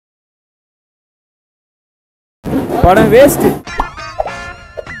പടം waste.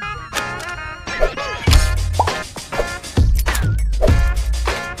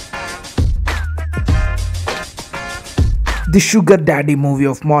 The Sugar Daddy movie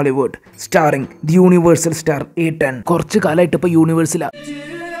of Mollywood, starring the Universal star A10. കുറച്ചു കാലമായിട്ട് ഇപ്പോൾ യൂണിവേഴ്സിലാ.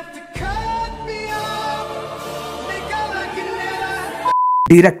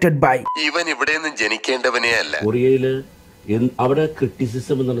 Directed by ഇവൻ ഇവിടെ നിന്ന് ജനിക്കേണ്ടവനേ അല്ല. കൊറിയയില് അവിടെ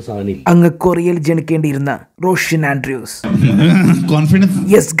ക്രിറ്റിസിസം എന്നുള്ള സാധനം അങ്ങ് കൊറിയയിൽ ജനിക്കേണ്ടിയിരുന്ന Roshan Andrews.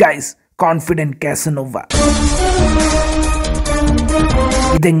 Yes guys, confident Casanova.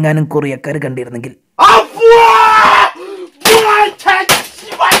 ഇതെങ്ങാനും കൊറിയക്കാർ കണ്ടിരുന്നെങ്കിൽ.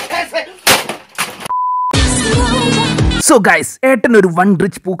 So guys, ഏട്ടൻ ഒരു വൺ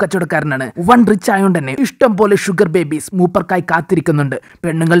റിച്ച് പൂക്കച്ചവടക്കാരനാണ്. വൺ റിച്ച് ആയതുകൊണ്ട് തന്നെ ഇഷ്ടം പോലെ ഷുഗർ ബേബീസ് മൂപ്പർക്കായി കാത്തിരിക്കുന്നുണ്ട്.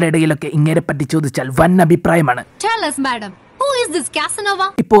 പെണ്ണുങ്ങളുടെ ഇടയിലൊക്കെ ഇങ്ങനെ പറ്റി ചോദിച്ചാൽ വൻ അഭിപ്രായമാണ്.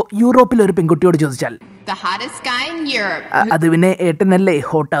 ഇപ്പോ യൂറോപ്പിൽ ഒരു പെൺകുട്ടിയോട് ചോദിച്ചാൽ അത് പിന്നെ ഏട്ടനല്ലേ,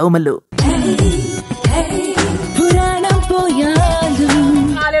 ഹോട്ടാവുമല്ലോ.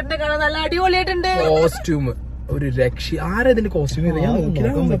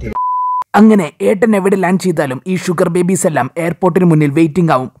 അങ്ങനെ ഏട്ടൻ എവിടെ ലാൻഡ് ചെയ്താലും ഈ ഷുഗർ ബേബീസ് എല്ലാം എയർപോർട്ടിന് മുന്നിൽ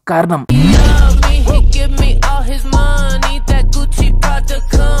വെയിറ്റിംഗ് ആവും. കാരണം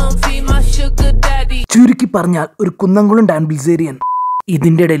ചുരുക്കി പറഞ്ഞാൽ ഒരു കുന്നംകുളം ഡാൻ ബിസേറിയൻ.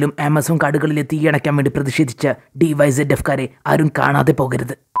 ഇതിന്റെ ഇടയിലും ആമസോൺ കാർഡുകളിലെ തീയണയ്ക്കാൻ വേണ്ടി പ്രതിഷേധിച്ച DYZF-കാരെ ആരും കാണാതെ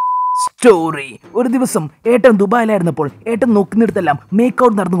പോകരുത്. സ്റ്റോറി. ഒരു ദിവസം ഏട്ടൻ ദുബായിലായിരുന്നപ്പോൾ ഏട്ടൻ നോക്കുന്നിടത്തെല്ലാം മേക്ക്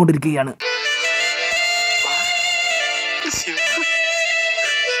ഔട്ട് നടന്നുകൊണ്ടിരിക്കുകയാണ്.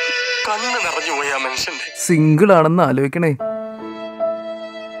 സിംഗിൾ ആണെന്ന് ആലോചിക്കണേ.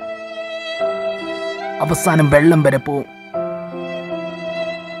 അവസാനം വെള്ളം വരെ പോവും.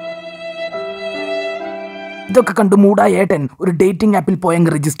 ഇതൊക്കെ കണ്ടു മൂടായ ഏട്ടൻ ഒരു ഡേറ്റിംഗ് ആപ്പിൽ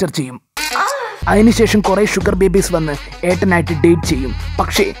പോയങ്ങ് രജിസ്റ്റർ ചെയ്യും. അതിനുശേഷം കുറെ ഷുഗർ ബേബീസ് വന്ന് ഏട്ടനായിട്ട് ഡേറ്റ് ചെയ്യും.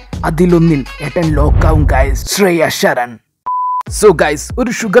 പക്ഷേ അതിലൊന്നിൽ ഏട്ടൻ ലോക്കാവും guys. Shreya Sharan. So guys,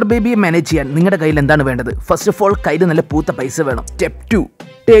 ഒരു ഷുഗർ ബേബിയെ മാനേജ് ചെയ്യാൻ നിങ്ങളുടെ കയ്യിൽ എന്താണ് വേണ്ടത്? ഫസ്റ്റ് ഓഫ് ഓൾ, കയ്യിൽ നല്ല പൂത്ത പൈസ വേണം. Step 2,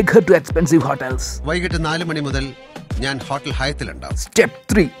 take her to expensive hotels. വൈകിട്ട് 4 മണി മുതൽ ഞാൻ hotel ഹയത്തിലുണ്ടാവും. Step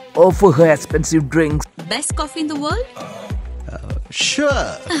 3, offer Har expensive drinks. Best coffee in the world. Sure.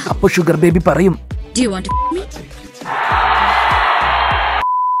 അപ്പോൾ ഷുഗർ ബേബി പറയും, do you want to me?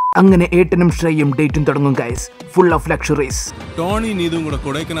 അങ്ങനെ ഏട്ടനും ശ്രേയയും ഡേറ്റും തുടങ്ങും guys. Full of luxuries. Tony നീതും കൂടെ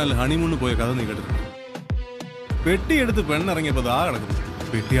കൊടൈക്കനാൽ ഹണിമൂണ് പോയ കഥ നീ കേട്ടിട്ടുണ്ട്? പെട്ടിയെടുത്ത് പെണ്ണിറങ്ങിയപ്പോൾ ദാ കിടക്കുന്നു.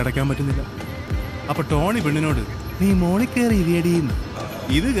 പെട്ടി അടയ്ക്കാൻ പറ്റുന്നില്ല. അപ്പൊ ടോണി പെണ്ണിനോട് നീ മോളിൽ കയറി ഇരിയടിയെന്ന്.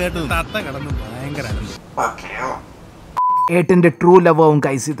 ഇത് കേട്ടത് തത്ത കടന്ന് ഭയങ്കര ആനന്ദം. ഏട്ടന്റെ ട്രൂ ലവ് ആവും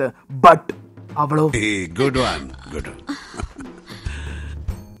ഗൈസ് ഇത്. But അവളോ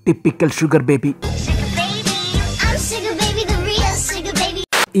typical sugar baby.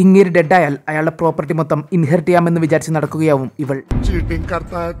 ഇങ്ങനെ ഡെഡായാൽ അയാളുടെ പ്രോപ്പർട്ടി മൊത്തം ഇൻഹെറിറ്റ് ചെയ്യാമെന്ന് വിചാരിച്ച് നടക്കുകയാവും ഇവൾ.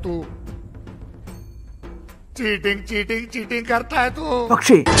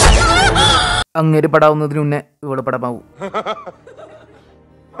 പക്ഷേ അങ്ങേര് പടാവുന്നതിന് മുന്നേ ഇവള് പടമാവും.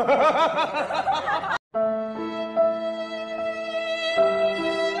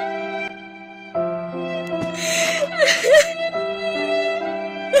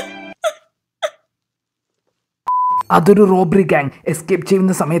 അതൊരു റോബറി ഗാങ് എസ്കേപ്പ്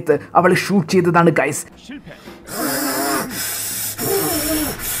ചെയ്യുന്ന സമയത്ത് അവളെ ഷൂട്ട് ചെയ്തതാണ് ഗൈസ്.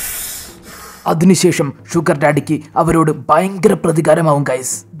 അതിനുശേഷം ഷുഗർ ഡാഡിക്ക് അവരോട് ഭയങ്കര പ്രതികാരമാവും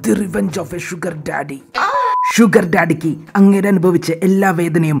guys. The revenge of A sugar daddy. Sugar ഡാഡിക്ക് അങ്ങേരെ അനുഭവിച്ച എല്ലാ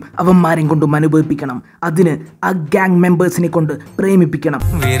വേദനയും അവന്മാരെയും കൊണ്ടും അനുഭവിപ്പിക്കണം. അതിന് ആ ഗാങ് മെമ്പേഴ്സിനെ കൊണ്ട് പ്രേമിപ്പിക്കണം.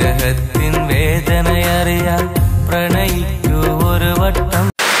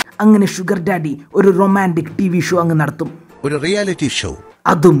 അങ്ങനെ ഷുഗർ ഡാഡി ഒരു റൊമാൻറ്റിക് TV ഷോ അങ്ങ് നടത്തും. ഒരു റിയാലിറ്റി ഷോ.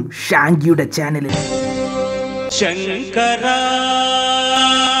 അതും ഷാങ്കിയുടെ ചാനലിൽ.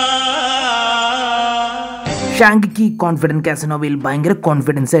 ഷാങ്കിക്ക് കോൺഫിഡന്റ് കാസനോവയിൽ ഭയങ്കര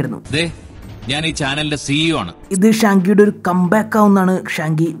കോൺഫിഡൻസ് ആയിരുന്നു. ഞാൻ ഈ ചാനലിന്റെ CEO ആണ്. ഇത് ഷാങ്കിയുടെ ഒരു കംബാക്ക് ആവുന്നാണ്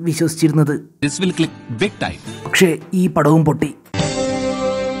ഷാങ്കി വിശ്വസിച്ചിരുന്നത്. പക്ഷേ ഈ പടവും പൊട്ടി.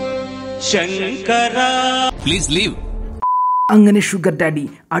 Please leave. അങ്ങനെ ഷുഗർ ഡാഡി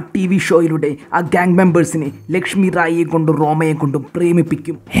ആ TV ഷോയിലൂടെ ആ ഗാങ് മെമ്പേഴ്സിനെ ലക്ഷ്മി റായിയെ കൊണ്ടും റോമയെ കൊണ്ടും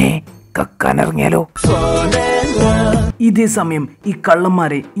പ്രേമിപ്പിക്കും. കക്കാനിറങ്ങിയാലോ? ഇതേ സമയം ഈ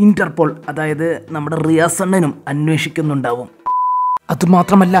കള്ളന്മാരെ ഇന്റർപോൾ, അതായത് നമ്മുടെ റിയാസണ്ണനും അന്വേഷിക്കുന്നുണ്ടാവും.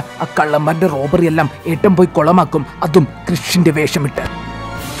 അതുമാത്രമല്ല, ആ കള്ളന്മാരുടെ റോബറി എല്ലാം ഏട്ടൻ പോയി കൊളമാക്കും. അതും കൃഷിന്റെ വേഷമിട്ട്.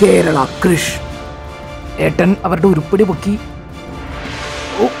 കേരള കൃഷ്. ഏട്ടൻ അവരുടെ ഉരുപ്പടി പൊക്കി.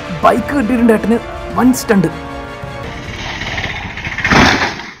 ഓ, ബൈക്ക് കിട്ടിയിട്ടുണ്ട് ഏട്ടന്. One stunt.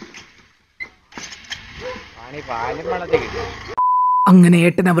 അങ്ങനെ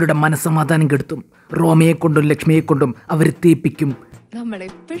ഏട്ടൻ അവരുടെ മനസ്സമാധാനം കെടുത്തും. റോമയെ കൊണ്ടും ലക്ഷ്മിയെ കൊണ്ടും അവരെ തേപ്പിക്കും.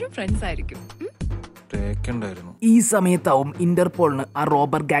 നമ്മളെപ്പോഴും ഫ്രണ്ട്സ് ആയിരിക്കും. ഈ സമയത്താവും ഇന്റർപോളിന് ആ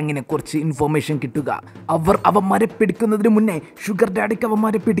റോബർ ഗാങ്ങിനെ കുറിച്ച് ഇൻഫോർമേഷൻ കിട്ടുക. അവർ അവന്മാരെ പിടിക്കുന്നതിന് മുന്നേ ഷുഗർ ഡാഡിക്ക്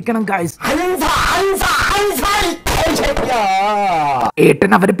അവന്മാരെ പിടിക്കണം ഗായ്സ്.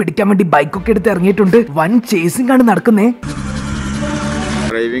 ഏട്ടൻ അവരെ പിടിക്കാൻ വേണ്ടി ബൈക്കൊക്കെ എടുത്ത് ഇറങ്ങിയിട്ടുണ്ട്. വൻ ചേസിംഗ് ആണ് നടക്കുന്നേ.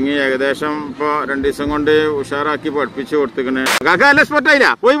 ഡ്രൈവിംഗ് ഏകദേശം ഇപ്പൊ 2 ദിവസം കൊണ്ട് ഉഷാറാക്കി പഠിപ്പിച്ചു കൊടുത്തിക്കണേ. കാക്ക സ്പോട്ടായില്ല,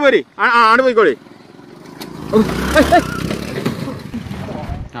 പോയി പോരി ആണ് പോയിക്കോളി.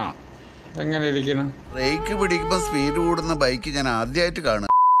 എങ്ങനെ ഇരിക്കണം? ബ്രേക്ക് പിടിക്കുമ്പോ സ്പീഡ് കൂടുന്ന ബൈക്ക് ഞാൻ ആദ്യമായിട്ട് കാണുക.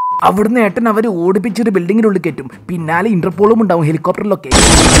 അവിടുന്ന് ഏട്ടൻ അവര് ഓടിപ്പിച്ചൊരു ബിൽഡിങ്ങിനുള്ളിൽ കയറ്റും. പിന്നാലെ ഇന്റർപോളും ഉണ്ടാവും ഹെലികോപ്റ്ററിലൊക്കെ.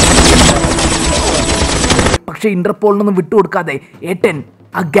 പക്ഷെ ഇന്റർപോളിനൊന്നും വിട്ടുകൊടുക്കാതെ ഏട്ടൻ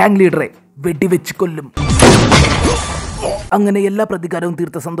ആ ഗാങ് ലീഡറെ വെടിവെച്ച് കൊല്ലും. അങ്ങനെ എല്ലാ പ്രതികാരവും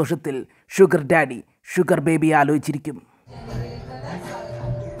തീർത്ത സന്തോഷത്തിൽ sugar daddy sugar baby ആലോചിച്ചിരിക്കും.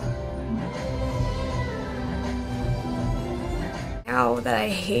 Now that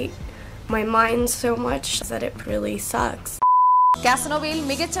I hate my mind so much that it really sucks. കാസനോവയിൽ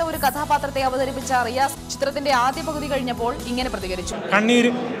മികച്ച ഒരു കഥാപാത്രത്തെ അവതരിപ്പിച്ച റിയാസ് ചിത്രത്തിന്റെ ആദ്യ പകുതി കഴിഞ്ഞപ്പോൾ ഇങ്ങനെ പ്രതികരിച്ചു.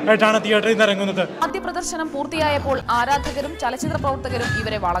 കണ്ണീരായിട്ടാണ് തിയേറ്ററിൽ നിന്ന് ഇറങ്ങുന്നത്. ആദ്യ പ്രദർശനം പൂർത്തിയായപ്പോൾ ആരാധകരും ചലച്ചിത്ര പ്രവർത്തകരും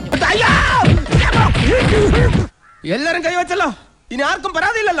ഇവരെ വളഞ്ഞു. എല്ലാരും കൈവച്ചല്ലോ, ഇനി ആർക്കും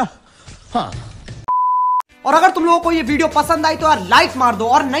പരാതിയില്ലല്ലോ. और अगर तुम लोगों को ये वीडियो पसंद आई तो यार लाइक मार दो,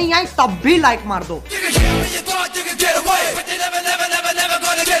 और नहीं आई तब भी लाइक मार दो.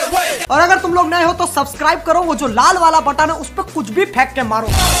 और अगर तुम लोग नए हो तो सब्सक्राइब करो. वो जो लाल वाला बटन है उस पर कुछ भी फेंक के मारो.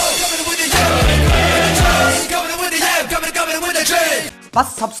 बस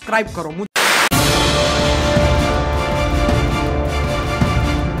सब्सक्राइब करो.